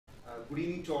Good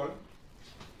evening to all.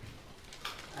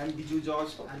 I am Stanley George,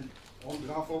 and on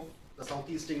behalf of the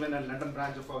Southeast England and London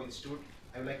branch of our institute,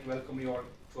 I would like to welcome you all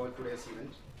to our today's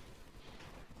event.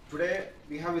 Today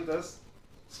we have with us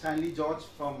Stanley George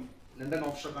from London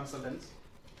Offshore Consultants,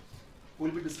 who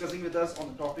will be discussing with us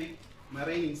on the topic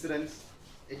Marine Incidents,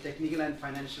 a Technical and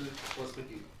Financial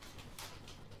Perspective.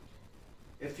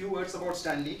 A few words about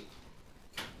Stanley.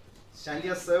 Stanley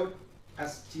has served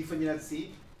as Chief Engineer at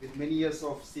Sea with many years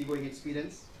of seagoing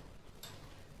experience.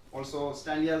 Also,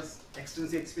 Stanley has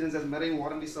extensive experience as marine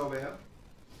warranty surveyor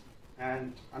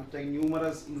and undertaken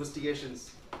numerous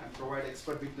investigations and provide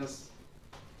expert witness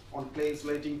on claims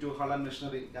relating to hull and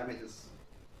machinery damages.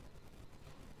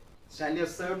 Stanley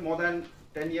has served more than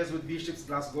 10 years with V-Ships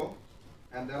Glasgow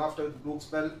and thereafter with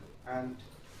Brooksbell, and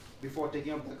before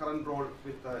taking up the current role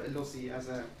with LOC as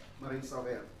a marine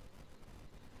surveyor.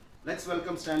 Let's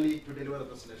welcome Stanley to deliver the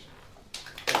presentation.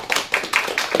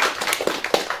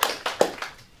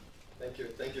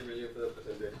 Thank you, William, for the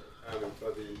presentation,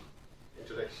 for the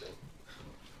introduction.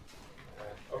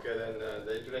 Okay, then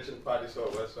the introduction part is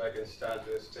over, so I can start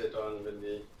straight on with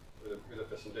the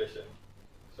presentation.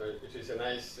 So it is a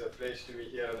nice place to be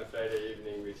here on a Friday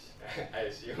evening, which I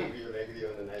assume you will agree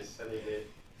on a nice sunny day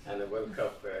and a World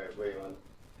Cup going on.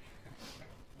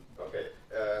 Okay,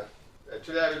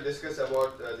 today I will discuss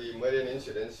about the marine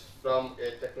incidents from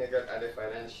a technical and a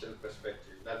financial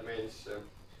perspective. That means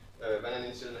when an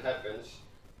incident happens,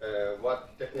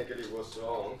 what technically goes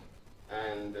wrong,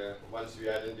 and once we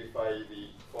identify the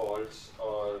faults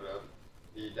or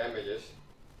the damages,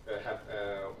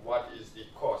 what is the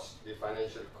cost, the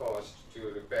financial cost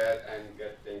to repair and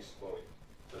get things moving.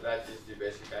 So that is the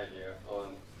basic idea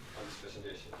on this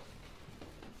presentation.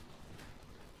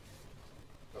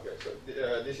 Okay, so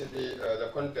this is the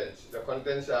contents. The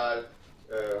contents are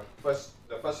the first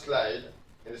slide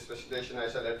in this presentation. I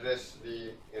shall address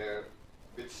the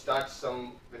which starts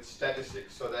with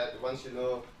statistics, so that once you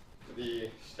know the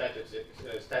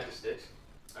statistics,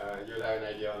 you'll have an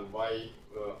idea on why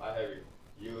I have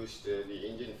used the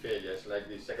engine failures. Like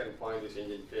the second point is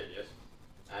engine failures,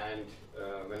 and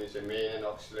when you say main and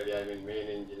auxiliary, I mean main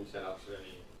engines and auxiliary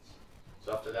engines.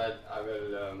 So after that, I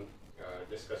will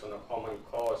discuss on a common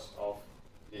cause of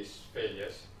these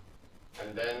failures,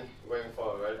 and then going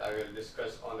forward, I will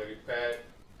discuss on the repair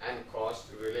and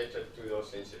cost related to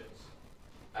those incidents.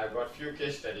 I've got few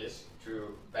case studies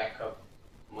to back up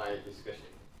my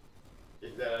discussion.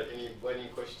 If there are any burning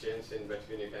questions in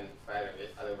between, you can fire away.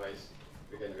 Otherwise,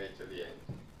 we can wait till the end.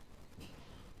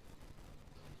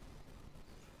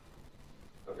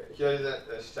 Okay, here is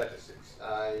the statistics.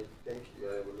 I think you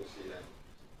are able to see that.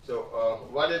 So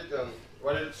what it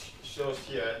shows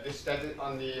here, this static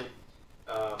on the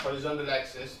horizontal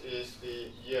axis is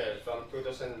the year from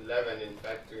 2011, in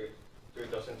fact, to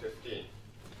 2015.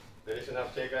 The reason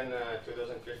I've taken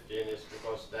 2015 is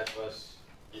because that was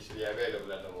easily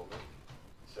available at the moment.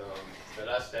 So there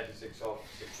are statistics of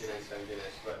 16 and 17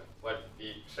 as well, but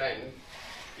the trend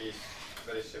is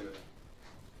very similar.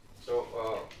 So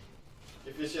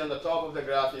if you see on the top of the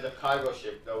graph is the cargo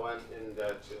ship, the one in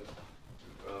that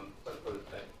purple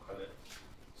type color.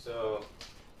 So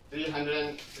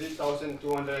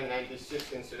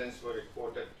 3,296 incidents were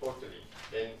reported totally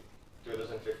in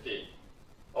 2015.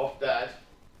 Of that,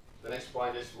 the next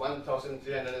point is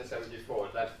 1,374.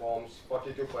 That forms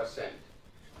 42%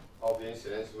 of the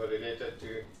incidents were related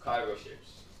to cargo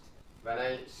ships. When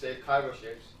I say cargo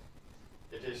ships,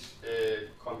 it is a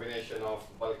combination of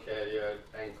bulk carrier,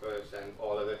 tankers, and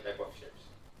all other type of ships,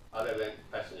 other than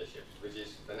passenger ships, which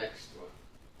is the next one.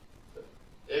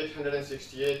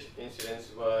 868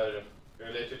 incidents were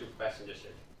related to passenger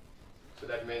ships. So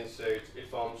that means it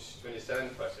forms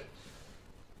 27%.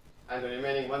 And the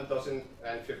remaining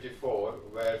 1,054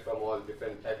 were from all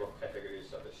different type of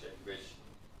categories of the ship, which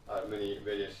are many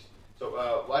various. So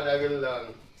what I will,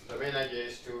 the main idea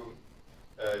is to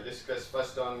discuss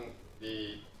first on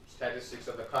the statistics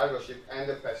of the cargo ship and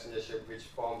the passenger ship, which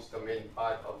forms the main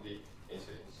part of the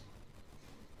incidents.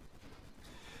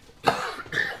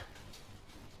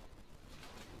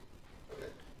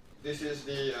 This is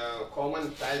the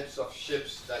common types of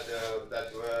ships that are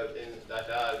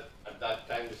at that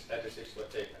time the statistics were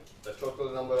taken. The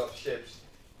total number of ships.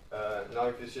 Now,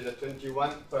 if you see the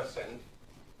 21%,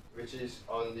 which is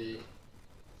on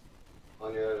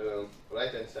your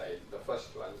right hand side, the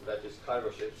first one, that is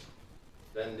cargo ships.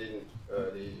 Then the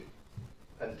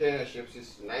container ships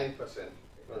is 9%.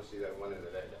 You can see that one in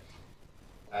the right.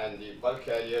 And the bulk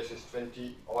carriers is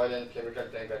 20. Oil and chemical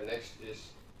tanker next is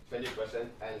 20%,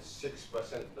 and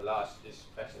 6%, the last, is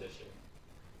passenger ship.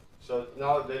 So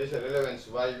now there is a relevance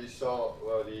why we saw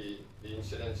the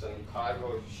incidents on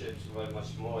cargo ships were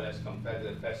much more as compared to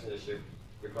the passenger ship,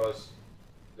 because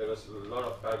there was a lot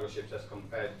of cargo ships as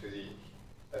compared to the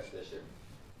passenger ship.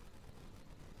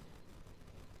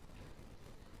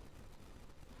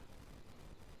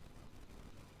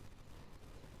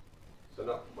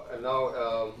 So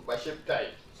now by ship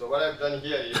type. So what I've done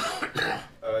here is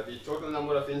the total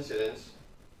number of incidents.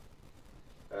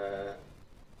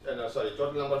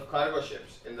 Total number of cargo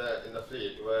ships in the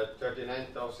fleet were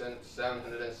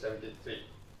 39,773.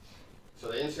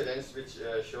 So the incidents which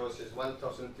shows is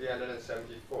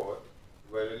 1,374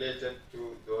 were related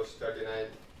to those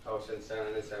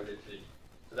 39,773.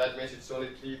 So that means it's only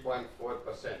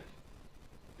 3.4%.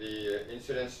 The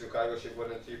incidents to cargo ship were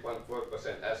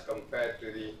 3.4% as compared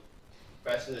to the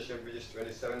passenger ship, which is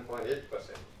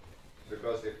 27.8%,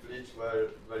 because the fleets were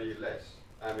very less.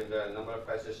 I mean, the number of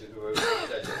passenger ships were very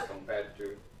less as compared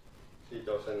to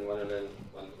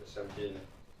 3,117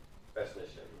 passenger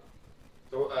ships.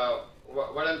 So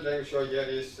what I'm trying to show here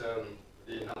is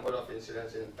the number of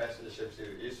incidents in passenger ships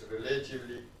is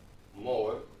relatively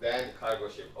more than cargo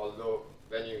ship, although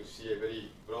when you see a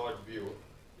very broad view,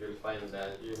 you'll find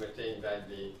that you may think that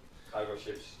the cargo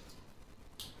ships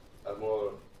are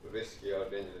more risky or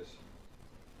dangerous.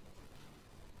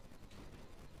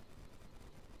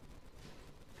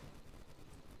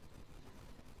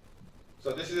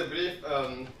 So this is a brief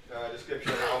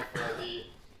description of the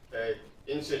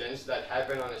incidents that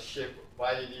happen on a ship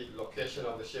by the location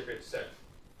of the ship itself.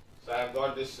 So I've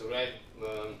got this red,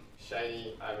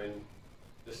 shiny,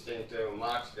 distinct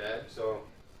marks there. So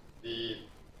the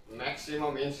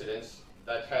maximum incidents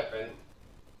that happen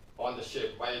on the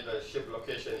ship by the ship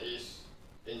location is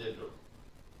engine room.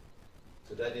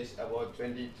 So that is about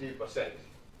 23%.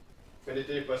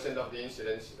 23% of the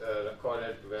incidents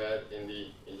recorded were in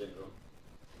the engine room.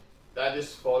 That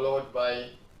is followed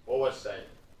by overside.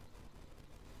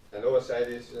 And overside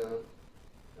is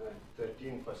 13%,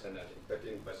 I think,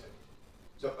 13%.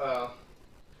 So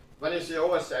when you say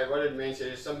overside, what it means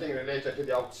is something related to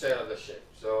the outside of the ship.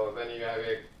 So when you have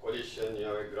a collision, you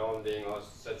have a grounding or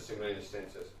such similar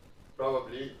instances,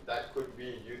 probably that could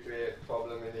be due to a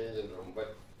problem in the engine room.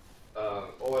 But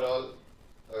overall,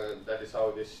 that is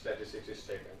how this statistics is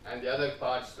taken. And the other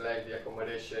parts like the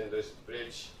accommodation, there's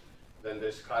bridge, then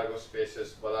there's cargo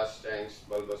spaces, ballast tanks,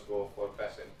 bulbous bow for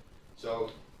passing.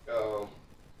 So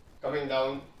coming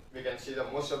down, we can see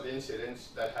that most of the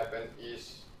incidents that happen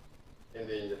is in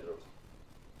the engine room.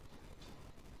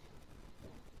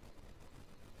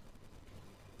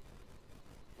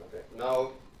 Okay.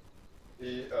 Now,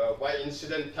 the by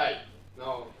incident type.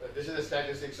 Now, this is the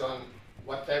statistics on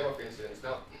what type of incidents.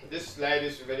 Now, this slide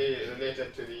is very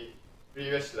related to the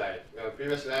previous slide.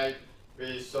 Previous slide,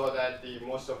 we saw that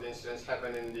most of the incidents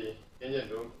happen in the engine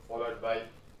room, followed by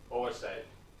overside.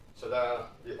 So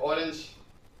the orange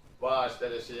bars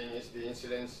that you're seeing is the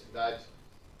incidents that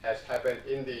has happened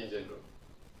in the engine room.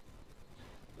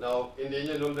 Now, in the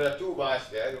engine room, there are two bars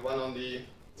there. One on the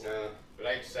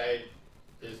right side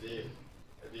is the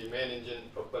main engine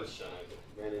propulsion, I think.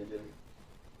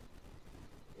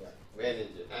 Main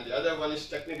engine. And the other one is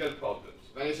technical problems.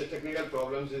 When you say technical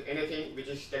problems, is anything which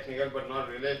is technical but not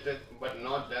related, but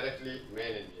not directly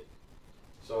main engine.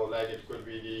 So like it could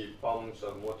be the pumps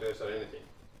or motors or anything.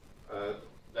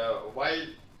 Why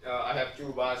I have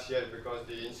two bars here, because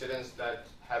the incidents that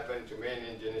happen to main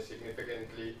engine is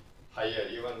significantly higher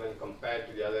even when compared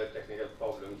to the other technical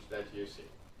problems that you see.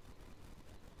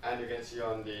 And you can see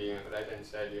on the right hand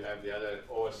side you have the other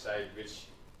overside, which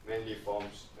mainly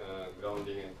forms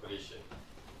grounding and collision.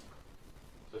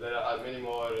 So there are many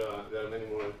more.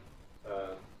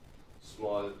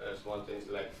 Small things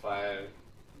like fire,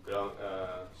 ground,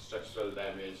 structural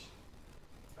damage.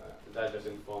 That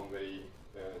doesn't form very.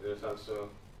 There's also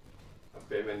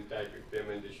payment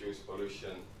issues,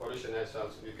 pollution. Pollution has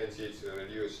also, you can see it's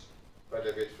reduced quite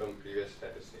a bit from previous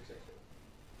statistics actually.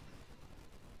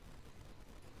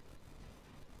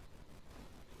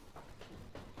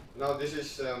 Now this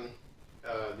is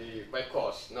by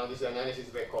cost. Now this is analysis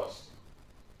by cost.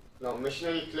 Now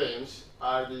machinery claims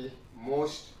are the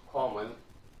most common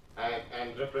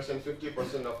and represent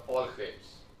 50% of all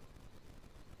claims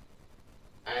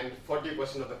and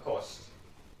 40% of the cost.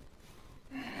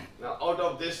 Now out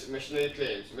of this machinery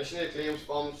claims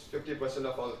forms 50%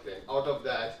 of all claims. Out of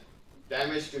that,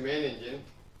 damage to main engine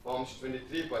forms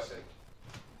 23%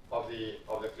 of the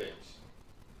claims,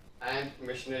 and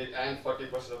machinery and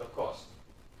 40% of the cost.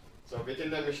 So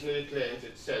within the machinery claims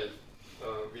itself,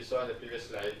 we saw in the previous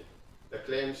slide, the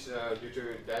claims due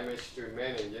to damage to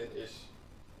main engine is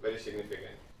very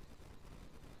significant.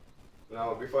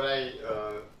 Now, before I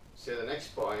say the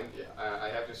next point, I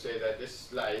have to say that this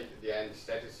slide, the end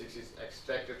statistics, is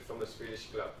extracted from a Swedish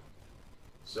club.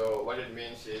 So what it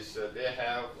means is they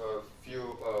have a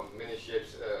few mini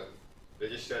ships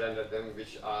registered under them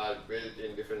which are built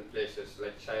in different places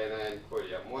like China and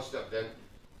Korea. Most of them,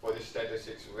 for the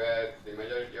statistics, the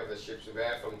majority of the ships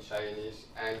were from Chinese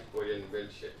and Korean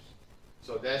built ships.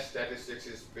 So their statistics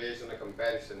is based on a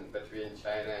comparison between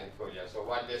China and Korea. So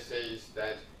what they say is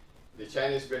that the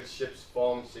Chinese built ships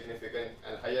form significant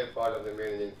and higher part of the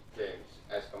main engine claims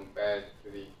as compared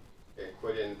to the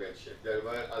Korean built ship. There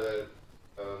were other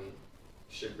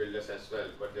shipbuilders as well,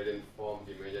 but they didn't form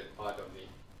the major part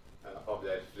of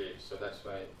their fleet. So that's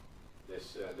why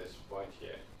this point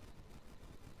here.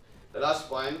 The last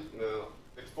point,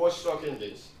 with 4-stroke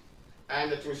engines and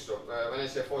the 2-stroke. When I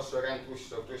say 4-stroke and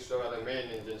 2-stroke, 2-stroke are the main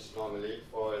engines normally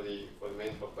for the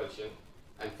main propulsion,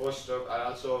 and 4-stroke are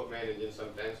also main engines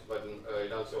sometimes, but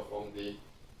it also forms the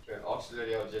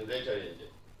auxiliary or generator engine.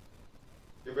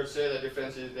 You could say the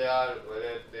difference is they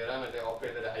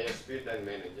operate at a higher speed than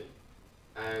main engine,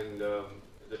 and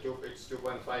it's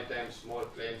 2.5 times more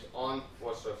claims on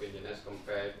 4-stroke engine as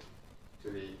compared to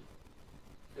the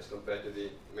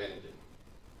main engine.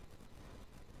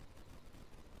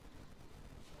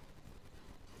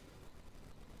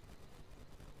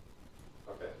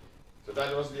 Okay, so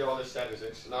that was all the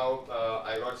statistics. Now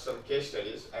I got some case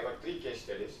studies. I got 3 case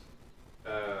studies.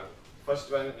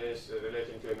 First one is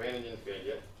relating to a main engine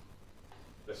failure.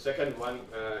 The second one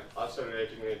also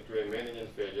relating to a main engine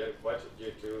failure, but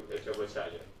due to a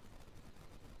turbocharger.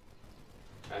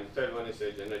 And the third one is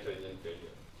a generator engine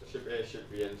failure. So ship A, ship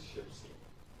B, and ship C.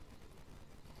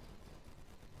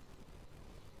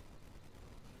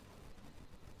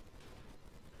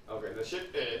 Okay, the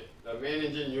ship A, the main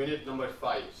engine unit number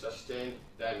 5 sustained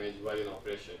damage while in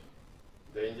operation.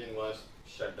 The engine was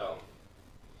shut down.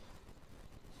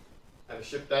 And the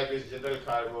ship type is General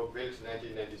Cargo, built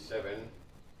 1997,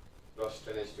 gross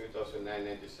tonnage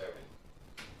 2009-97.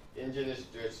 Engine is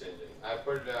Deutz engine. I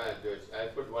put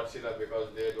Wärtsilä because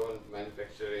they don't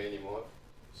manufacture anymore.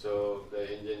 So the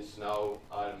engines now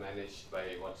are managed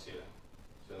by Wärtsilä.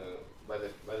 So by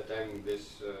the time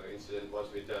this incident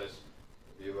was with us,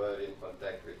 we were in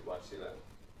contact with Wärtsilä.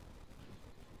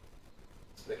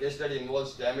 The case study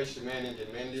involves damage to main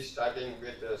engine, mainly starting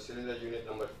with cylinder unit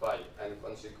number 5 and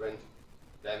consequent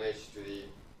damage to the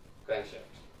crankshaft.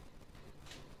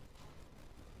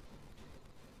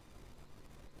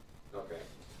 Okay.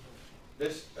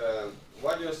 This,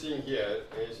 what you're seeing here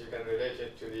is you can relate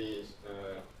it to the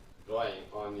drawing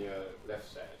on your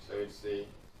left side. So it's the,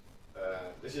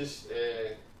 this is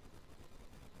a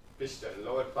piston,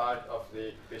 lower part of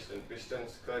the piston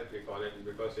skirt we call it,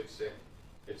 because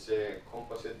it's a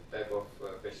composite type of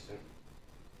piston.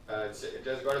 It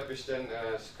has got a piston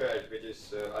skirt which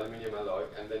is aluminum alloy,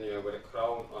 and then you have got a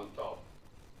crown on top.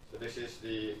 So this is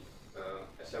the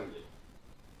assembly.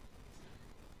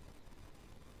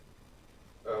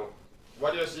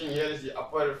 What you're seeing here is the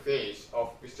upper face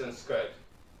of piston skirt.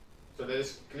 So there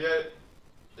is clear,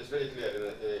 it's very clear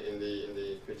in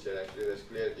the picture actually, there's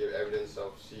clear evidence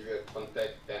of severe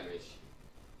contact damage.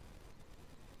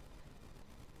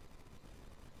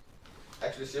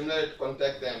 Actually, similar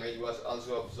contact damage was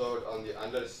also observed on the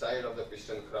underside of the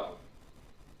piston crown,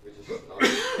 which is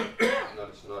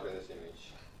not in this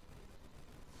image.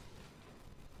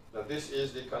 Now this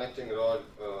is the connecting rod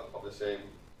of the same,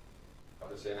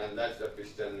 and that's the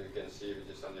piston you can see,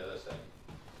 which is on the other side.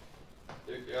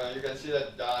 You can see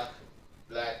that dark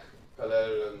black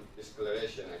color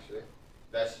discoloration actually.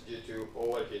 That's due to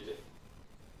overheating.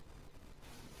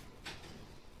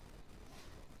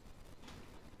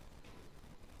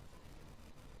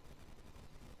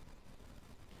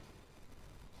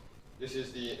 This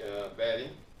is the bearing.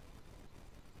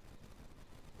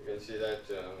 You can see that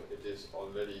it is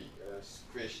already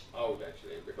squished out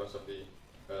actually because of the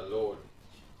load.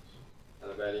 And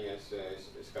the bearing is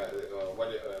this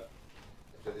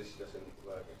doesn't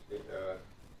work actually.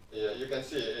 Yeah, you can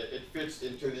see it fits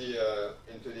into the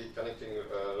connecting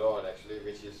rod actually,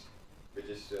 which is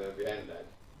behind that.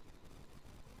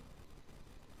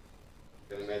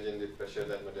 You can imagine the pressure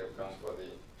that would have come for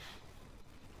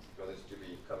this to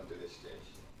come to this stage.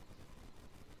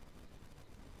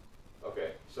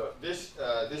 Okay, so this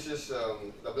is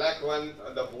the black one.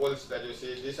 The bolts that you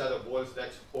see, these are the bolts that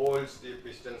holds the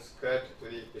piston skirt to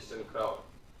the piston crown.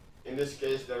 In this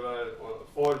case, there were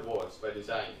 4 bolts by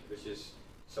design, which is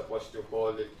supposed to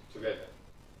hold it together.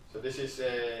 So this is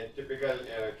a typical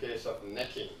case of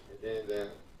necking. Okay?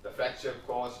 The fracture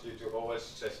caused due to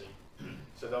overstressing.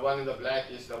 So the one in the black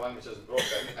is the one which is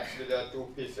broken. Actually, there are two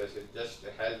pieces. It just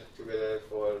held together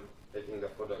for taking the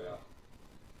photograph.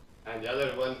 And the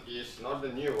other one is not the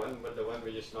new one, but the one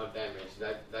which is not damaged.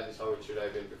 That is how it should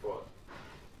have been before.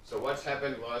 So what's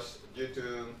happened was due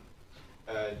to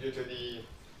the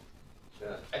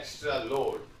extra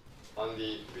load on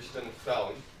the piston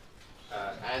crown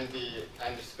and the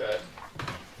skirt,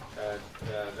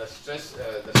 the stress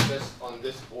on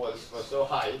these bolts was so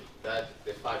high that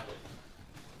they parted.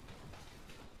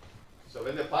 So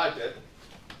when they parted,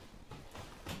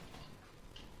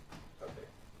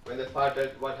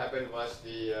 what happened was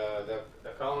the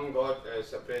crown got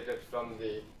separated from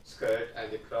the skirt, and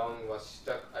the crown was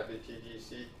stuck at the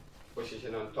TTC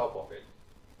position on top of it.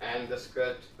 And the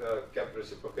skirt kept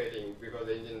reciprocating because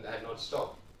the engine had not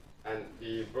stopped. And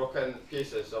the broken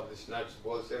pieces of these nuts,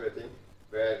 bolts, everything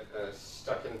were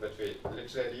stuck in between,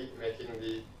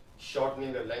 literally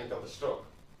shortening the length of the stroke.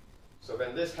 So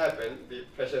when this happened, the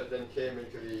pressure then came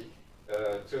into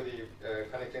through the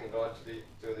connecting rod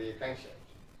to the crankshaft.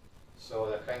 So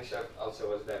the crankshaft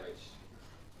also was damaged.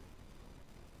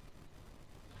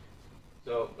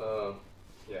 So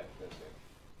yeah, that's it.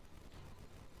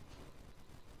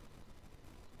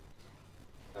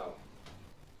 Now,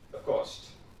 the cost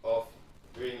of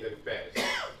doing the repairs.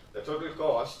 The total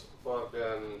cost for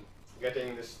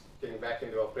getting this thing back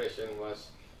into operation was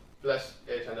plus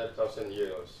 800,000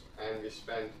 euros, and we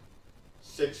spent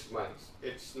 6 months.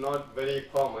 It's not very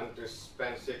common to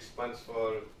spend 6 months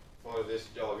for this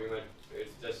job.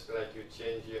 It's just like you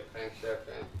change your crankshaft,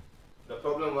 and the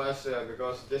problem was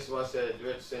because this was a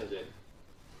Duets engine,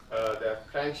 the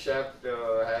crankshaft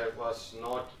was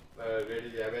not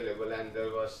readily available, and there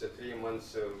was 3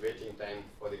 months waiting time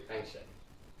for the crankshaft.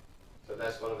 So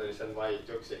that's one of the reasons why it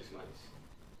took 6 months.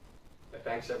 The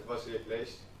crankshaft was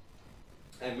replaced,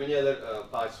 and many other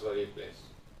parts were replaced.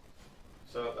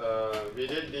 So we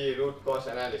did the root cause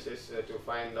analysis to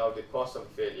find out the cause of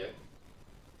failure.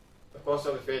 The cause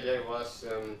of the failure was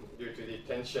due to the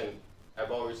tension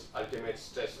above its ultimate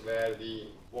stress, where the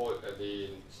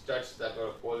studs that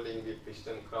were holding the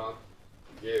piston crown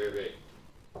gave away.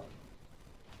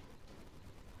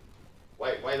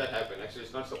 Why that happened? Actually,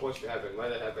 it's not supposed to happen. Why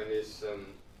that happened is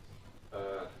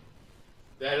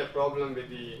they had a problem with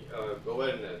the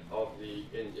governor of the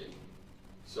engine.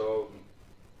 So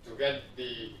to get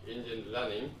the engine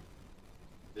running,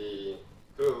 the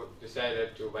crew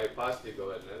decided to bypass the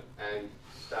governor and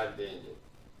start the engine.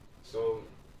 So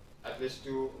at least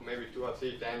maybe two or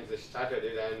three times they started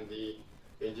it, and the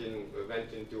engine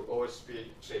went into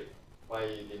overspeed trip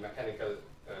by the mechanical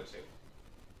trip.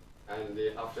 And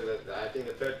after that, I think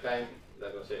the third time,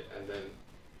 that was it, and then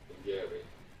it gave away.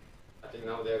 I think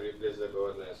now they have replaced the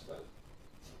governor as well.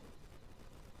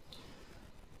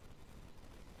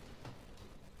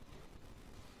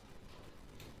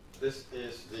 This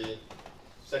is the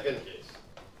second case.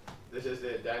 This is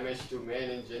the damage to main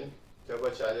engine,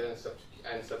 turbocharger,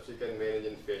 and subsequent main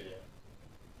engine failure.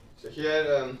 So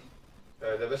here,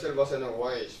 the vessel was on a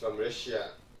voyage from Russia,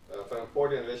 from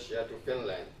port in Russia to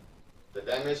Finland. The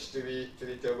damage to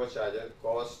the turbocharger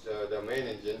caused the main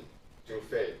engine to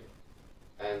fail,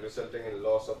 and resulting in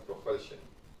loss of propulsion.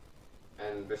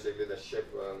 And basically, the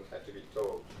ship had to be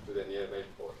towed to the nearby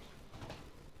port.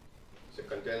 It's a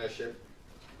container ship,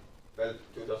 built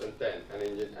 2010, an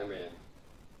engine MAN,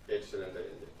 8-cylinder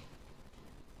engine.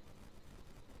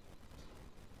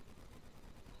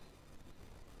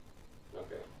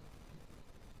 Okay.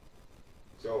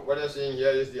 So what you're seeing here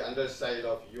is the underside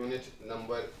of unit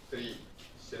number 3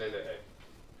 cylinder head.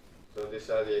 So these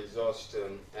are the exhaust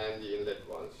and the inlet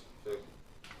valves. So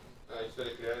it's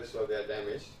very clear, so they are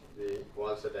damaged, the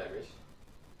valves are damaged,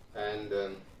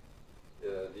 and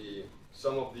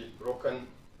some of the broken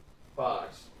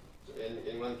parts. So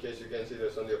in one case you can see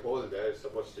there's only a hole there. It's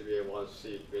supposed to be a valve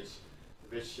seat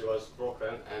which was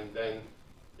broken, and then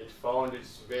it found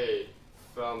its way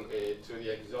from to the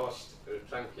exhaust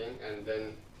trunking and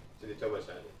then to the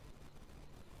turbocharger.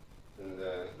 And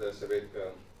there's a big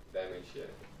damage here.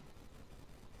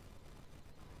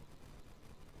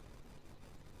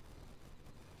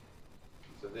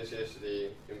 So this is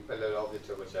the impeller of the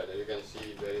turbocharger. You can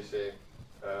see there is the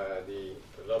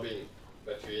rubbing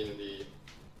between the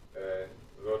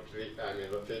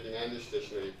rotating and the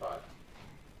stationary part.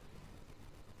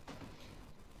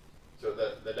 So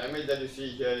the damage that you see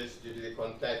here is due to the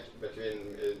contact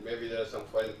between, maybe there are some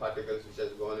foreign particles which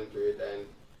has gone into it, and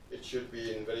it should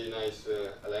be in very nice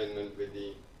alignment with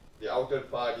the outer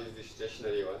part is the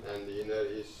stationary one, and the inner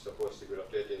is supposed to be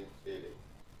rotating freely.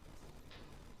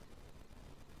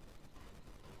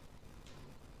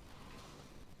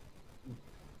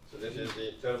 So this is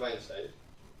the turbine side.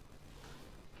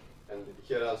 and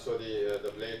here also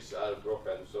the blades are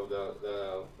broken. So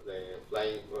the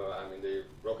flying, the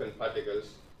broken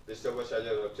particles, the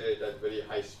turbocharger rotates at very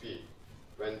high speed.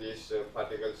 When these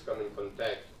particles come in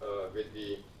contact with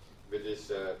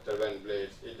these turbine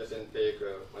blades, it doesn't take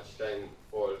much time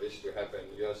for this to happen.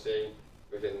 You are saying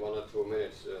within 1 or 2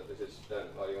 minutes this is done,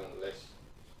 or even less.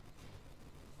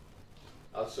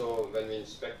 Also, when we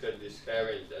inspected the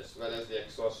scavenge as well as the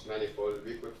exhaust manifold,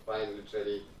 we could find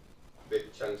literally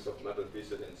big chunks of metal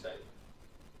pieces inside.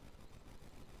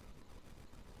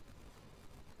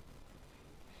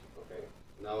 Okay,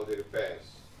 now the repairs.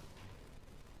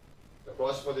 The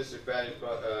cost for this repair is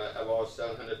about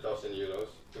 700,000 euros.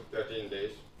 Took 13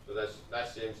 days, so that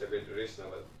seems a bit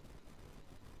reasonable.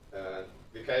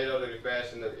 We carried out the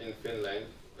repairs in Finland,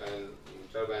 and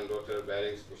turbine rotor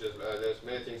bearings, pushes. There's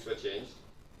many things were changed.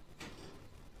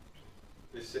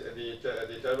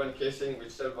 The turbine casing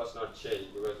itself was not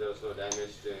changed because there was no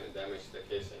damage to the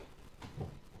casing.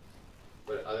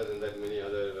 But other than that, many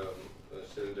other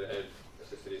cylinder head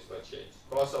accessories were changed.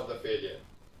 Cause of the failure: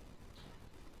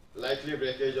 likely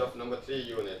breakage of number 3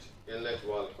 unit inlet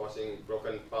valve, causing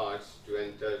broken parts to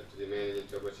enter to the main engine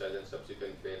turbocharger, and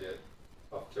subsequent failure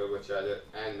of turbocharger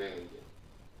and main engine.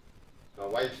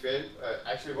 Why it failed?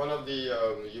 Actually, one of the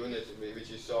units which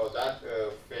you saw that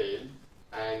failed,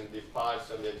 and the parts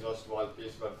on the exhaust valve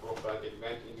piece got broken. It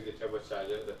went into the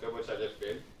turbocharger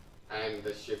failed, and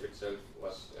the ship itself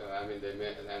was, and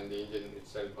the engine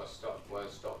itself was stopped.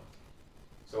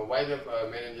 So why the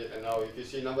main engine, and now if you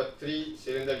see number 3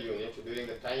 cylinder unit during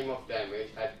the time of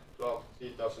damage had clocked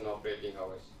 3,000 operating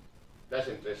hours. That's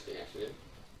interesting actually.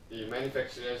 The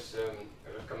manufacturers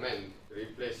recommend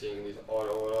replacing this or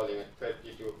overhauling at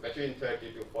between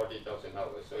 30 to 40,000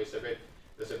 hours. So it's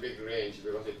there's a big range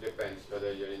because it depends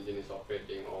whether your engine is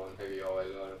operating on heavy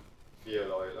oil or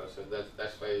fuel oil. So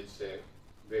that's why it's a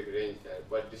big range there.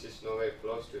 But this is nowhere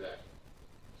close to that.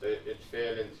 So it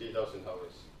failed in 3,000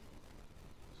 hours.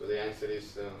 So the answer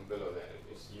is below there.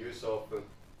 It's use of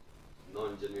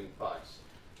non-genuine parts.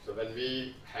 So when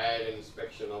we had an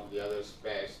inspection of the other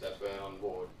spares that were on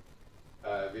board,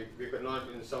 we could not,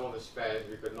 in some of the spares,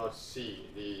 we could not see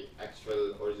the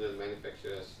actual original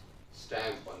manufacturer's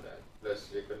stamp on that. Plus,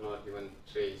 we could not even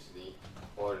trace the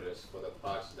orders for the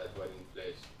parts that were in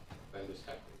place when this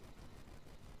happened.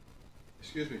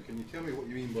 Excuse me, can you tell me what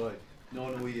you mean by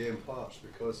non-OEM parts?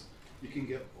 Because you can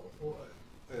get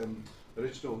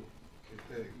original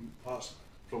parts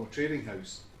from a trading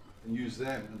house and use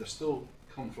them, and they still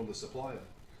come from the supplier.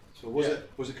 So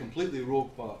was it completely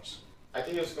rogue parts? I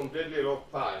think it's completely rogue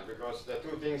part, because the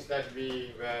two things that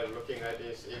we were looking at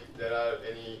is if there are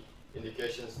any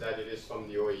indications that it is from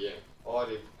the OEM, or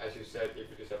if, as you said,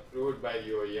 if it is approved by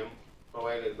the OEM,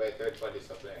 provided by third-party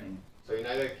supplier. So in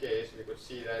either case, we could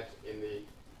see that in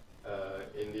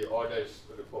the orders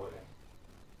report.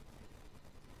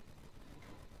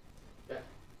 Yeah.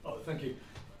 Oh, thank you.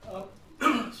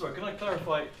 Sorry, can I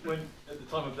clarify, when at the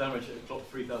time of damage it clocked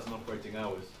 3,000 operating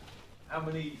hours, how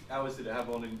many hours did it have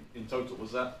on in total?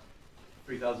 Was that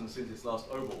 3,000 since its last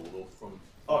overhaul, or from?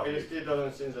 Oh, it is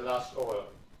 3,000 since the last overhaul.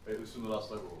 It was from the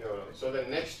last overhaul. No, no. So the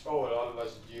next overhaul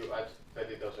was due at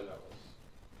 30,000 hours.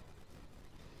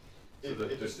 So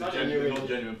the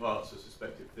non-genuine parts are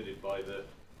suspected fitted by the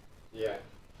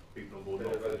people on board.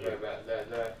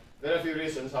 There are a few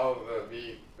reasons how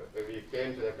we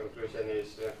came to the conclusion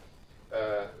is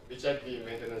we checked the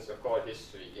maintenance record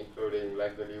history, including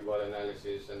like the level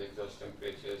analysis and exhaust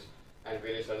temperatures and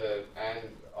various other,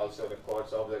 and also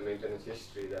records of the maintenance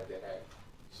history that they had.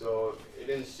 So it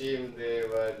didn't seem they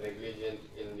were negligent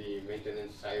in the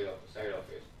maintenance side of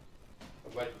it.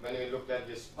 But when we looked at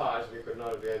these parts, we could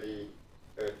not really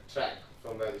track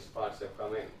from where these parts have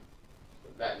come in.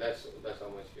 That's how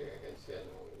much we can say at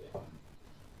the moment. Yeah.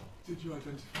 Did you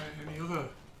identify any other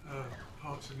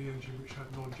parts of the engine which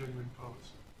had non-genuine parts?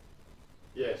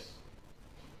 Yes.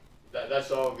 That's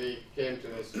how we came to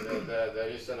this. The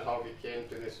reason how we came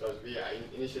to this was we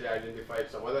initially identified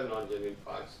some other non-genuine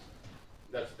parts.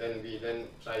 We then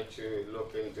tried to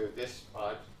look into this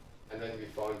part, and then we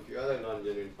found a few other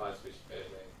non-genuine parts which fell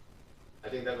away. I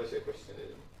think that was your question, isn't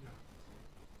it?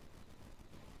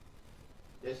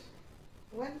 Yeah. Yes?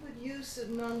 When would use of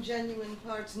non-genuine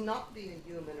parts not be a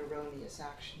human erroneous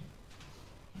action?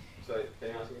 Sorry, can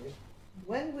you ask me again?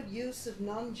 When would use of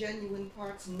non-genuine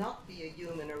parts not be a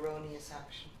human erroneous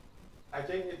action? I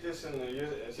think it is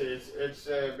it's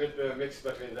a bit mixed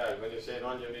between that. When you say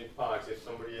non-genuine parts, if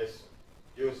somebody has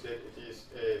used it, it is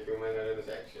a human erroneous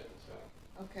action. So.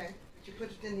 Okay, but you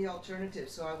put it in the alternative,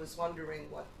 so I was wondering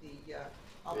what the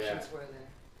options were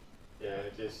there. Yeah,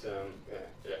 it is.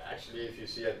 Actually, if you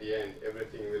see at the end,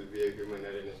 everything will be a human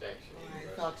erroneous action. I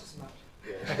thought as much.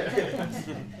 Yeah.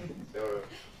 So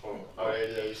our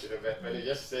idea is when you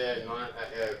just say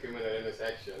human erroneous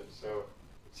action, so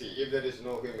see, if there is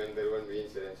no human, there won't be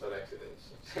incidents or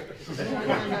accidents. No.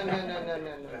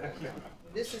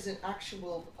 This is an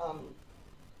actual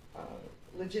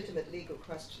legitimate legal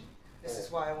question. This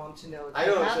is why I want to know if I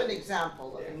you know, have so- an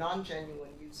example of yeah. a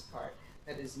non-genuine use part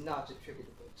that is not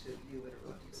attributable to you at a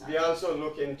road We also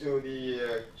look into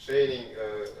the training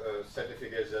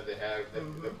certificates that they have, that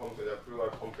the crew are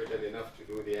competent enough to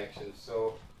do the actions.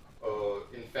 So,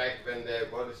 in fact, when they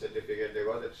got the certificate, they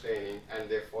got the training, and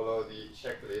they follow the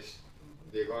checklist,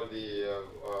 they got the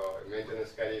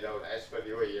maintenance carried out as per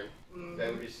the OEM.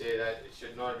 Then we say that it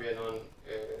should not be a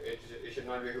it should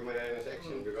not be a human erroneous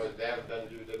action because they have done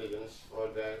due diligence for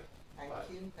their. Thank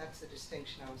you. That's the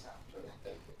distinction I was after.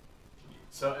 Thank you.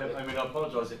 So, I mean, I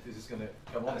apologise if this is going to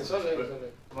come on, It's all right,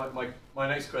 but my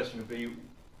next question would be,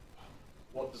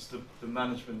 what does the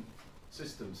management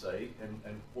system say,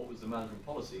 and what was the management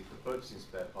policy for purchasing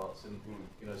spare parts, and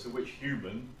you know, so which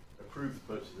human approved the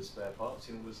purchase of the spare parts,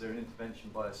 and was there an intervention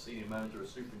by a senior manager or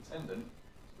superintendent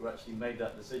who actually made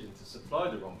that decision to supply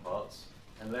the wrong parts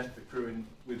and left the crew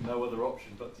with no other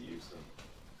option but to use them?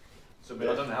 So, I mean,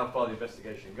 I don't know how far the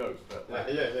investigation goes, but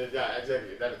Yeah,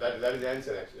 exactly. That is the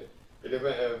answer actually. It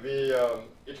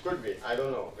could be. I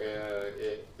don't know.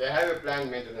 They have a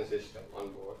planned maintenance system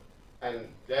on board, and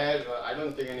there I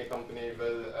don't think any company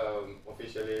will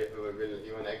officially will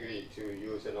even agree to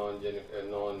use a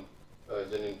non-genuine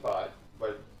part.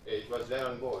 But it was there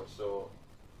on board, so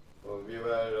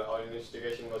our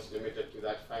investigation was limited to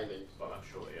that finding. well, I'm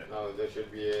sure, yeah. Now there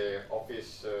should be a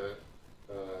office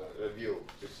review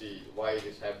to see why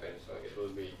this happened. So it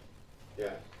will be,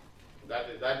 yeah.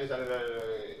 That is another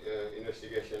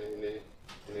investigation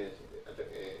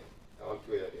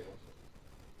altogether, you know.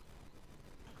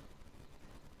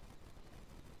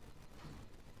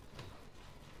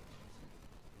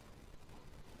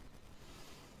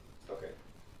 Okay.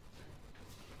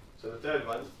 So the third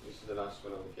one, this is the last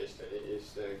one of the case study,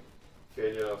 is the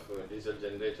failure of diesel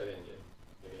generator engine.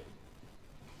 Again.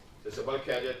 So it's a bulk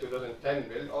carrier 2010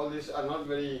 build. All these are not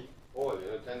very old, you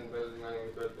know, 10 build,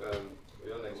 we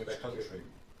don't expect Which country?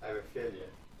 to have a failure.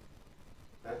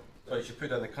 Huh? So you should put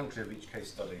down the country of each case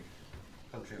study,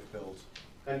 country of build.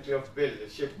 Country of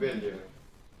build, ship build, you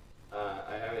know.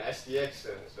 I have an STX,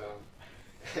 so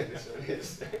this one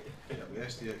is. Yeah, the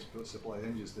SDX supply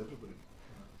engines to everybody.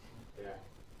 Yeah.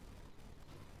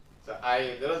 So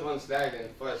there was one slide in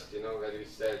first, you know, where we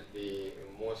said the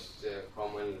most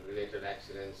common related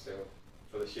accidents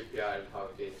for the shipyard, how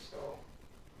it is, so,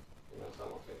 you know, some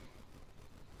of it.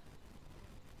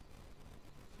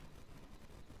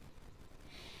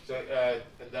 So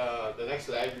the next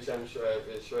slide, which I'm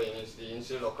showing, is the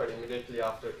incident occurred immediately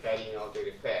after carrying out a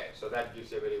repair. So that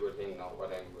gives a very good hint now what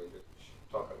I'm going to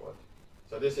talk about.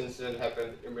 So this incident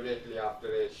happened immediately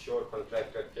after a shore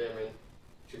contractor came in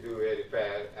to do a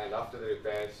repair, and after the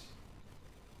repairs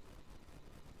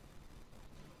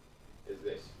is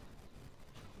this.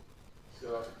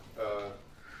 So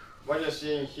what you're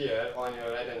seeing here on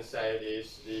your right hand side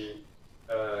is the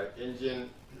engine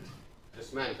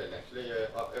dismantled. Actually,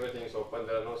 everything is open.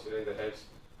 There are no cylinder heads.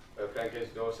 Crankcase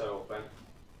doors are open,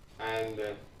 and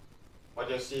what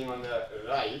you're seeing on the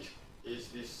right is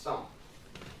the sump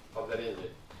of that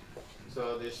engine.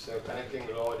 So this connecting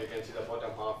rod, you can see the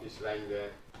bottom half is lying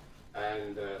there,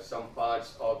 and some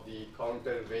parts of the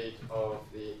counterweight of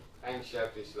the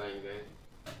crankshaft is lying there,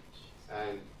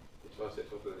 and it was a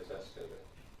total disaster there.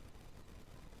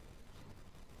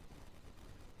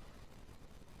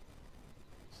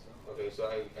 Okay, so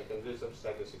I can do some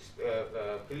statistics.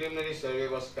 Preliminary survey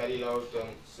was carried out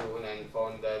soon and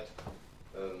found that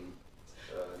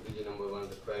engine number 1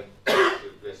 required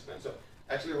replacement. So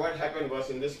actually what happened was,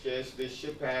 in this case, the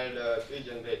ship had 3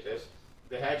 generators.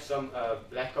 They had some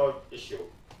blackout issue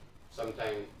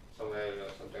sometime earlier,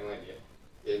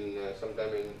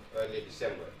 sometime in early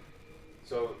December.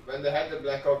 So when they had the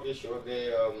blackout issue,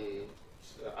 they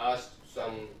asked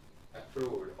some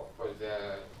approved, of course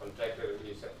the contractor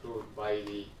is approved by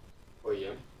the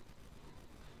OEM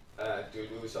to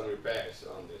do some repairs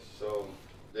on this. So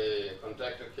the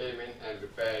contractor came in and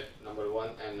repaired number 1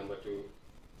 and number 2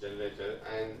 generator,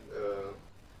 and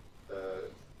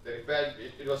they repaired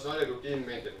it. It was not a routine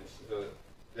maintenance, so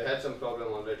they had some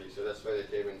problem already, so that's why they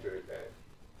came in to repair.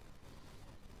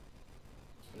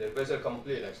 The repairs are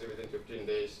complete actually within 15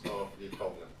 days of the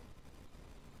problem.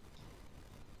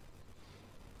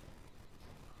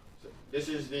 So this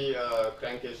is the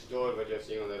crankcase door, what you're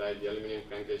seeing on the right, the aluminum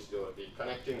crankcase door. The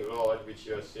connecting rod, which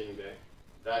you're seeing there,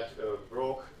 that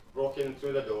broke in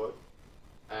through the door,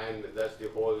 and that's the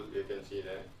hole you can see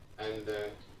there. And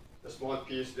the small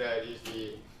piece there is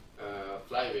the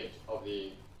flyweight of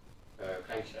the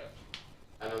crankshaft.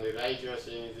 And on the right you are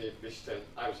seeing the piston,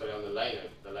 I'm sorry, on the liner.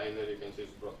 The liner you can see is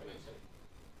broken inside.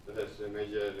 So that's a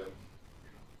major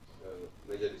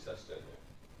disaster there.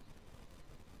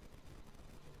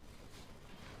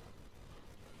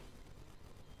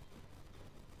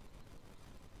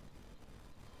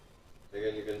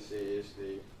 Again, you can see is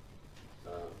the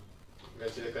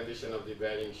condition of the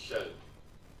bearing shell.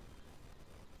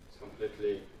 It's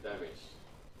completely damaged.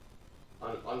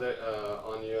 On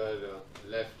your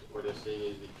left, what you're seeing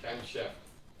is the crankshaft.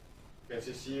 You can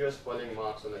see serious pulling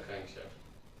marks on the crankshaft.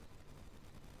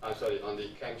 I'm sorry, on the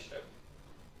camshaft.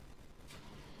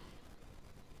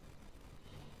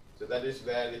 So that is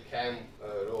where the cam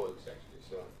rolls actually.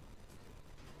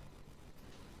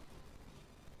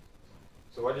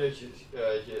 So what you're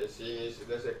seeing is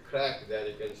there's a crack there,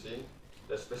 you can see,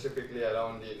 that's specifically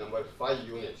around the number 5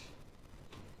 unit,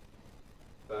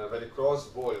 where the cross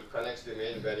bolt connects the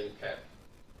main bearing cap.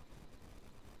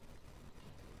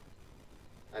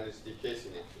 And it's the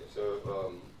casing actually. So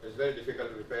it's very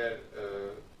difficult to repair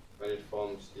when it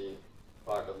forms the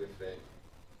part of the frame.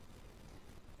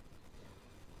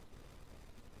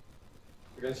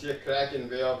 You can see a crack in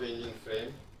way of the engine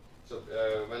frame. So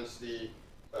once the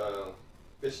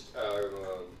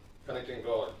connecting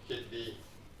rod hit the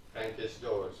crankcase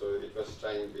door, so it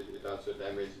also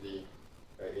damaged the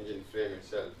engine frame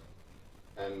itself.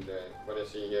 And what you're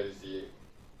seeing here is the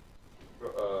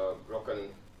broken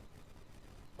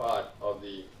part of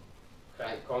the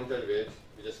crank counterweight,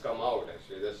 which has come out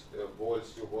actually. There's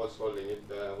two bolts holding it.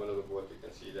 One of the bolts you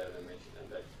can see there damaged,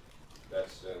 and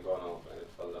that's gone off and it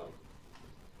fell down.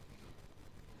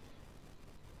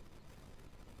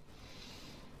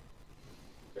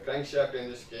 The crankshaft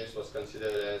in this case was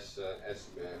considered as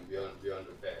beyond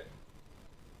repair.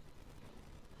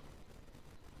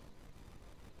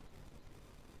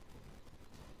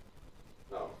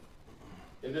 Now,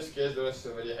 in this case, there was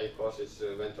a very high cost.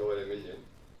 It went over $1 million,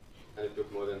 and it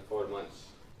took more than 4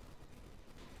 months.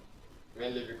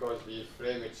 Mainly because the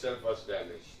frame itself was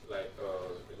damaged. Like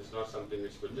it is not something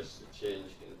which could just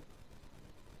change.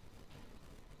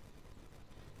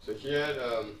 So here,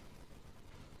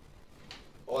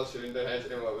 all cylinder heads.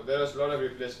 There was a lot of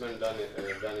replacement done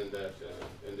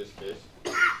in this case.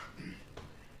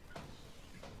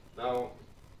 Now,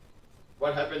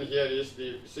 what happened here is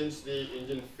since the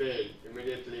engine failed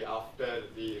immediately after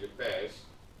the repairs,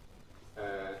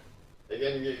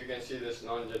 again you can see this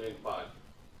non-genuine part.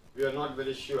 We are not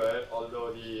very sure,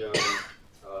 although the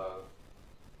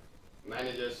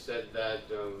managers said that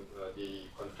the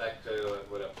contractor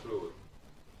were approved.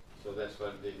 So that's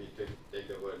what we take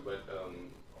the word. But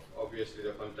obviously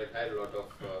the contract had a lot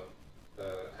of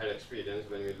had experience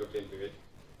when we looked into it.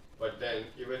 But then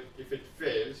even if it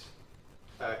fails,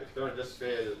 it cannot just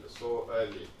fail so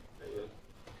early.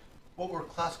 What were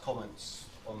class comments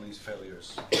on these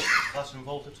failures? Class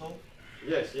involved at all?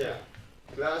 Yes, yeah.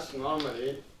 Class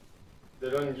normally they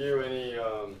don't give any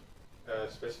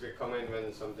specific comment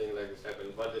when something like this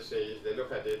happens. What they say is they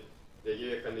look at it, they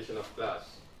give a condition of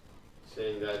class,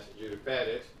 saying that you repair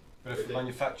it. But if the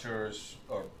manufacturers,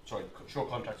 or sorry, shore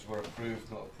contractors were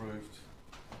approved, not approved?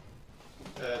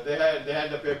 They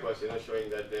had the papers, showing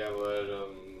that they were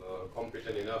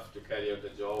competent enough to carry out the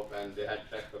job, and they had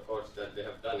track records that they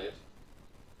have done it.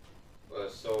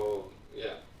 So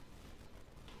yeah,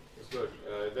 it's good.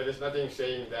 There is nothing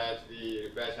saying that the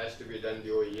repairs has to be done the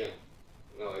OEM.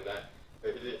 No,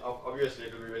 obviously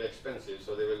it will be very expensive,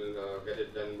 so they will get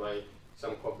it done by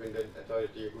some competent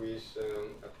authority who is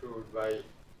approved by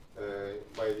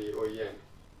the OEM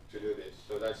to do this.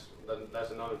 So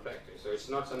that's a normal practice. So it's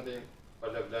not something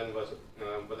what they've done was,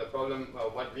 but the problem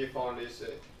what we found is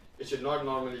it should not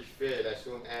normally fail as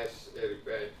soon as a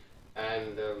repair,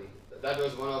 and that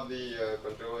was one of the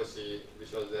controversy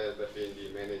which was there between the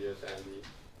managers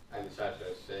and the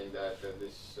charters, saying that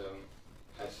this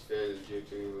has failed due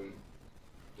to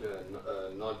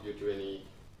not due to any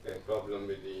problem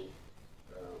with the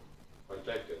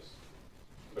contractors.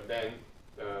 But then,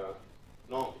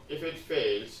 no, if it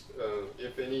fails,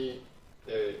 if any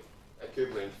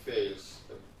equipment fails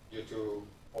due to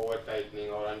over tightening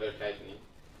or under tightening,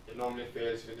 it normally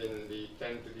fails within the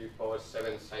 10 to the power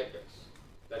 7 cycles.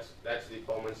 That's the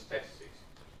common statistics.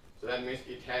 So that means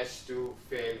it has to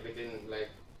fail within, like,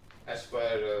 as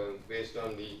per based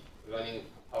on the running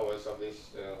hours of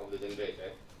this of the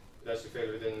generator, it has to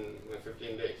fail within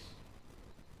 15 days.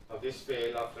 Now this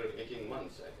failed after 18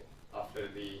 months, I think, after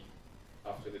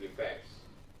the repairs.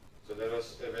 So there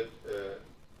was a bit,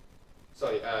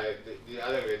 the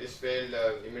other way, this failed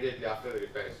immediately after the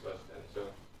repairs was done. So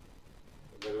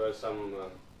there was some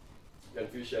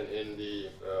confusion in the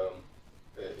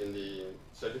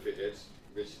certificates,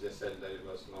 which they said that it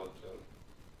was not.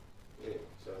 Anyway,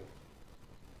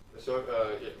 so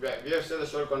we have said the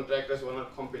shore contractors were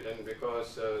not competent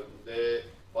because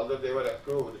although they were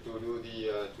approved to do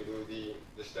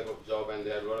this type of job and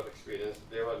they had a lot of experience,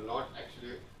 they were not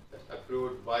actually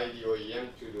approved by the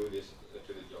OEM to do this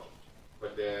to the job,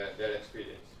 but their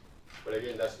experience. But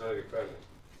again, that's not a requirement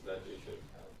that you should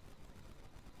have.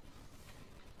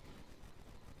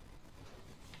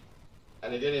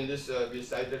 And again, in this we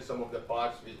cited some of the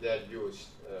parts which they had used.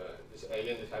 This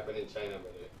happened in China,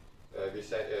 by the way. We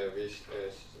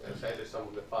cited some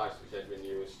of the parts which had been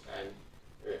used, and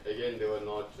again, they were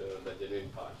not the genuine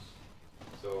parts.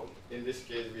 So in this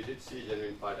case, we did see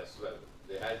genuine part as well.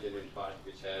 They had genuine part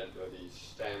which had the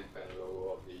stamp and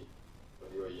logo of the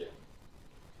OEM.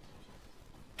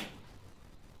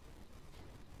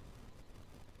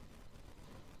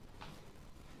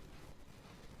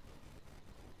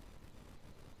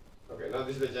 Okay, now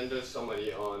this is the general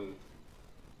summary on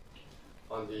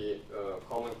the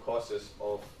common causes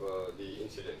of the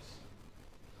incidents.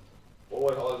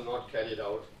 Overhaul not carried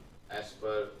out as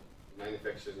per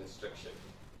manufacturer's instruction.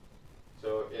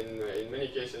 So in many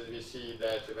cases we see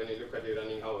that when you look at the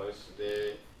running hours,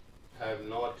 they have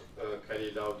not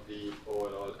carried out the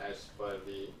overhaul as per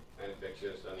the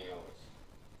manufacturer's running hours.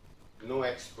 No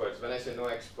experts. When I say no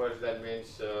experts, that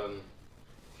means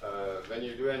when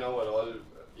you do an overhaul,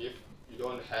 if you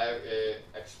don't have an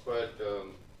expert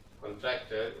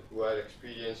contractor who are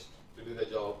experienced to do the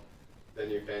job,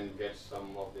 then you can get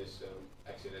some of these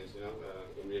accidents,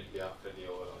 immediately after the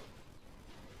overhaul.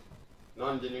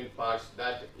 Non-genuine parts,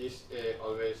 that is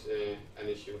always an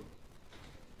issue.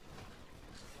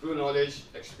 Crew knowledge,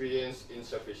 experience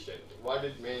insufficient. What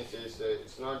it means is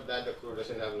it's not that the crew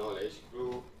doesn't have knowledge.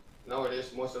 Crew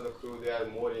nowadays, most of the crew, they are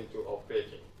more into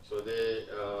operating, so they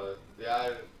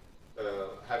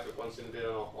have to concentrate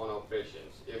on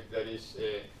operations. If there is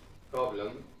a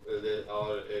problem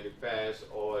or a repairs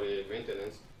or a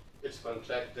maintenance, it's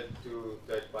contracted to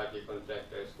third-party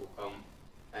contractors who come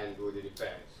and do the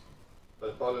repairs. But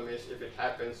the problem is, if it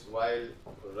happens while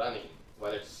running,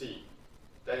 while at sea,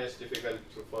 then it's difficult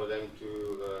for them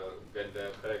to get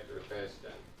the correct repairs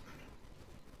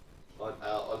done.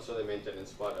 Also the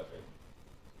maintenance part of it.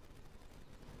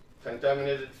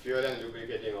 Contaminated fuel and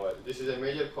lubricating oil. This is a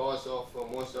major cause of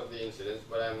most of the incidents,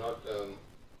 but I am not,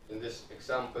 in this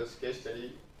examples case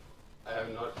study, I have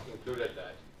not included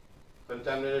that.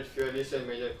 Contaminated fuel is a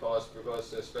major cause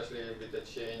because especially with the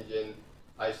change in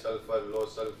high sulfur, low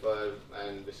sulfur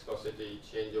and viscosity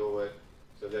changeover,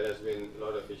 so there has been a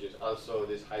lot of issues. Also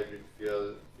this hybrid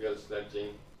fuel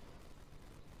sludging,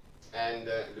 and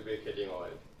lubricating oil.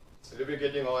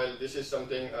 Lubricating oil, this is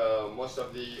something most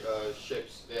of the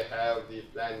ships, they have the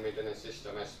planned maintenance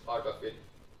system. As part of it,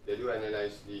 they do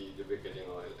analyze the lubricating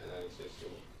oil analysis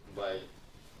by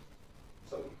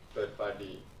some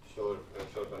third-party shore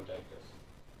contractors.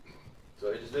 So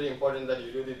it is very important that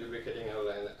you do the lubricating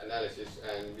oil analysis,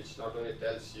 and which not only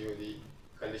tells you the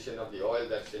condition of the oil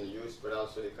that's in use, but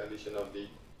also the condition of the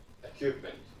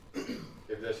equipment.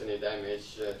 If there's any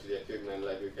damage to the equipment,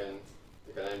 like you can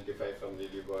identify from the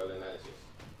lube oil analysis.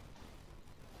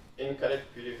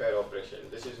 Incorrect purifier operation.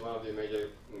 This is one of the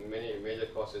many major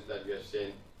causes that we have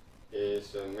seen.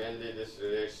 Is mainly this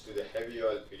relates to the heavy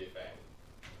oil purifier.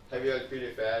 Heavy oil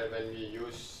purifier, when we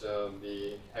use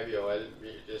the heavy oil,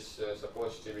 it is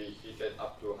supposed to be heated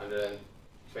up to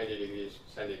 120 degrees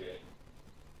centigrade,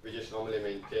 which is normally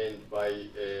maintained by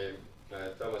a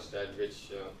thermostat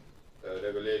which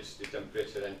regulates the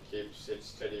temperature and keeps it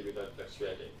steady without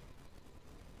fluctuating.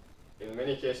 In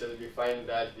many cases, we find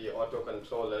that the auto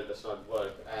controller does not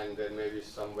work, and there may be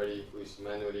somebody who is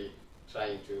manually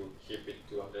trying to keep it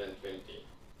to 120.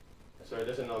 So it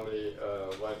doesn't normally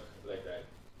work like that.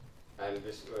 And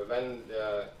this, when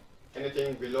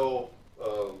anything below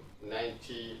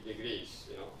 90 degrees,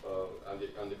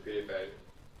 on the purifier,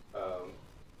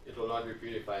 it will not be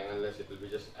purifying unless it will be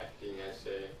just acting as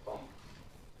a pump.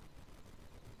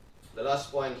 The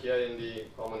last point here in the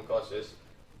common causes,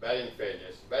 bearing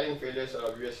failures. Bearing failures are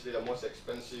obviously the most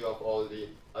expensive of all the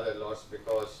other loss,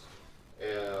 because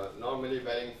normally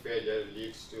bearing failure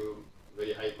leads to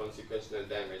very high consequential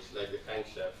damage, like the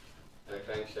crankshaft, and the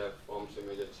crankshaft forms a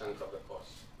major chunk of the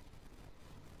cost.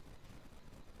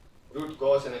 Root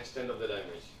cause and extent of the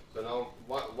damage. So now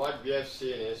what we have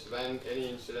seen is, when any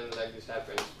incident like this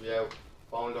happens, we have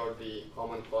found out the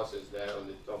common causes there on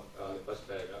the top, the first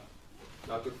paragraph.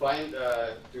 Now to find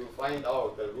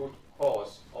out the root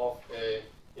cause of a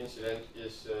incident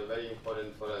is very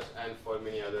important for us and for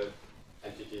many other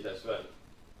entities as well.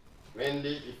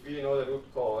 Mainly, if we know the root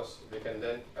cause, we can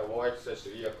then avoid such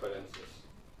reoccurrences.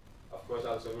 Of course,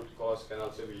 also root cause can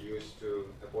also be used to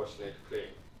apportionate claim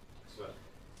as well.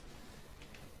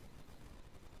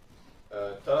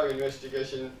 Thorough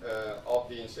investigation of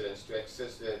the incidents to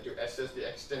assess the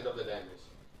extent of the damage.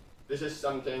 This is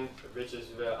something which is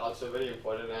also very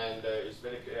important, and it's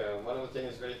very one of the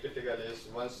things very critical is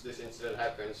once this incident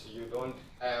happens, you don't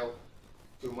have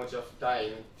too much of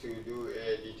time to do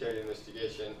a detailed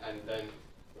investigation and then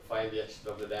find the extent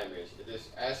of the damage. It is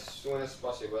as soon as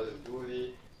possible do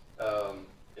the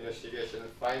investigation,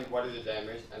 find what is the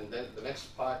damage, and then the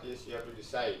next part is you have to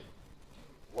decide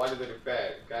what is the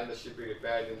repair. Can the ship be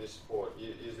repaired in this port?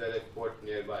 Is there a port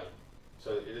nearby?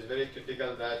 So it is very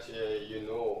critical that you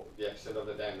know the extent of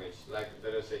the damage. Like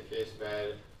there is a case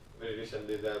where very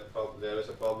recently there was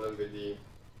a problem with the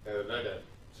rudder.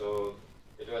 So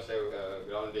it was a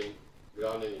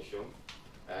grounding issue,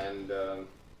 and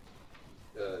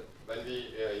when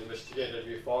we investigated,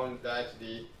 we found that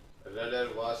the rudder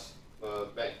was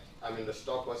bent. I mean the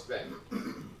stock was bent.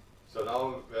 So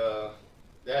now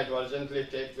they had to urgently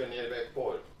take to a nearby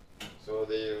port. So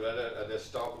the rudder, the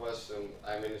stock was,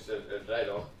 it's a dry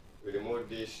dock. We removed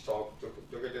the stock, took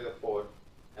it to the port,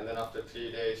 and then after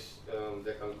 3 days,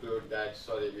 they conclude that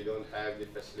sorry, we don't have the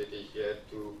facility here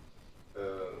to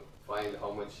find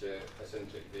how much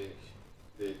eccentric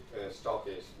the stock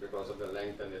is because of the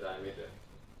length and the diameter,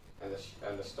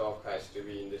 and the stock has to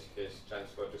be in this case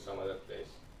transferred to some other place.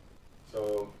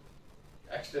 So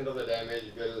extent of the damage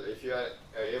will, if you are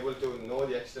able to know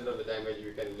the extent of the damage,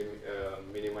 you can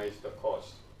minimize the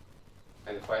cost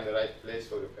and find the right place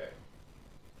for repair.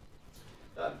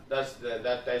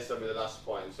 That ties up with the last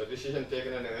point. So decisions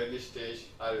taken at an early stage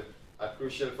are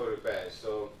crucial for repair.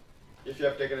 So if you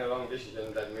have taken a wrong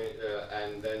decision, that may,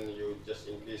 and then you just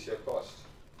increase your cost.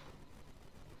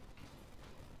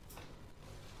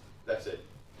 That's it.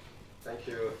 Thank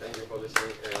you for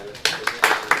listening.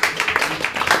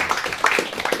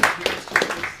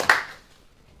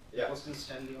 Yeah. Questions,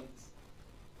 Stanley, on this?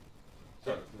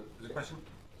 Sorry, there's a question?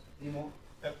 Any more?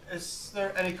 Is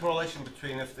there any correlation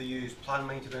between if they use planned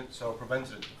maintenance or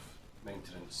preventative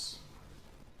maintenance?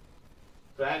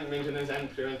 Planned maintenance and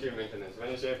preventive maintenance.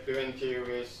 When you say preventive,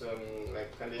 is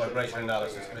like condition Vibration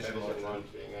analysis, condition condition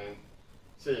monitoring, and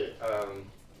see.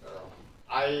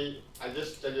 I'll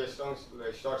just tell you a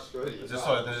short story.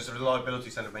 Sorry, there's a reliability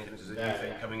centre of maintenance is a new Yeah,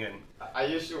 thing yeah. coming in. I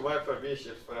used to work for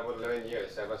V-ships for about 11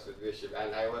 years. I was with V-ship,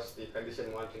 and I was the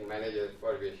condition monitoring manager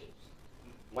for V-ships.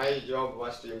 My job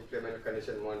was to implement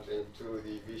condition monitoring to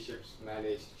the V-ships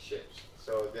managed ships.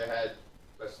 So they had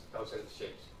plus 1,000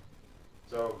 ships.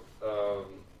 So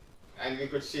and we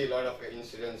could see a lot of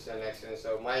incidents and accidents.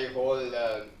 So my whole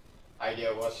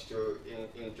idea was to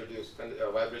introduce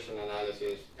vibration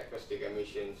analysis, acoustic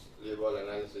emissions, level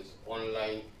analysis,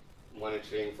 online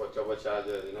monitoring for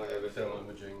turbochargers, everything. Thermal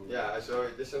imaging. Yeah, so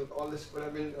all this could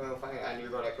have been fine, and you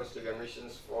got acoustic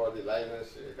emissions for the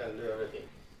liners, you can do everything.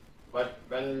 But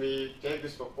when we take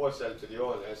this proposal to the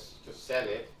owners to sell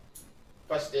it,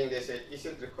 first thing they say, is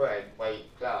it required by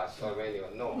class or manual?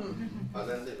 No, and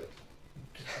then leave it.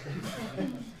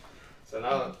 So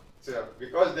now,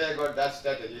 because they got that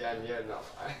strategy, I'm here now.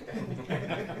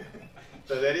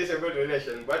 So there is a good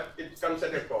relation, but it comes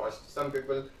at a cost. Some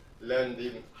people learn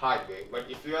the hard way. But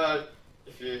if you are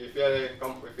a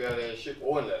ship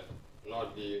owner,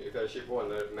 if you're a ship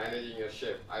owner managing your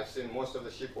ship, I've seen most of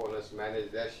the ship owners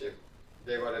manage their ship.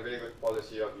 They got a very good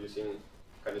policy of using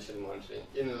condition monitoring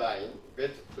in line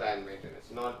with planned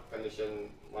maintenance, not condition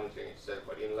monitoring itself,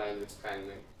 but in line with planned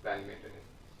maintenance.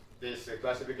 This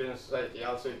classification society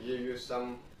also give you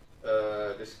some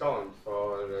discount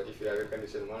for if you have a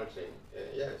condition monitoring.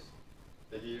 Yes,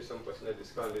 they give you some percentage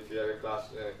discount if you have a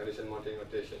condition monitoring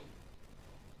notation.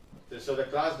 So the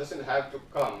class doesn't have to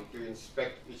come to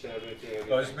inspect each and everything.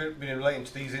 It's been relating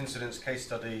to these incidents, case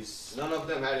studies. None of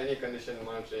them had any condition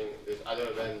monitoring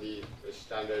other than the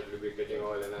standard lubricating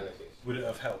oil analysis. Would it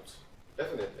have helped?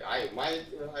 Definitely.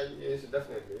 Yes,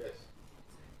 definitely, yes.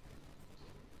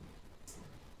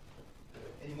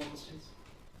 Any more questions?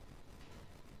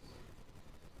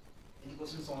 Any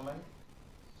questions online?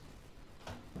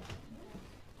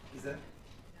 Is there?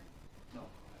 No.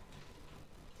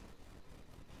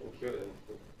 Thank you.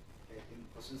 I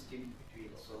think questions came in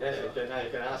between. So Yeah, you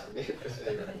can ask me.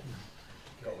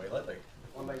 Got away lightly.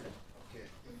 online then. Okay.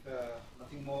 If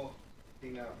nothing more,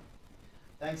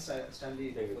 Thanks,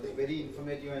 Stanley, Thank you, for the thank you. very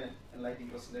informative and enlightening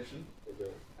presentation.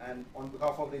 Okay. And on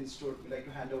behalf of the institute, we'd like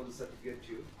to hand over the certificate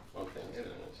to you. Okay, thanks very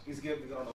much. Please give a round of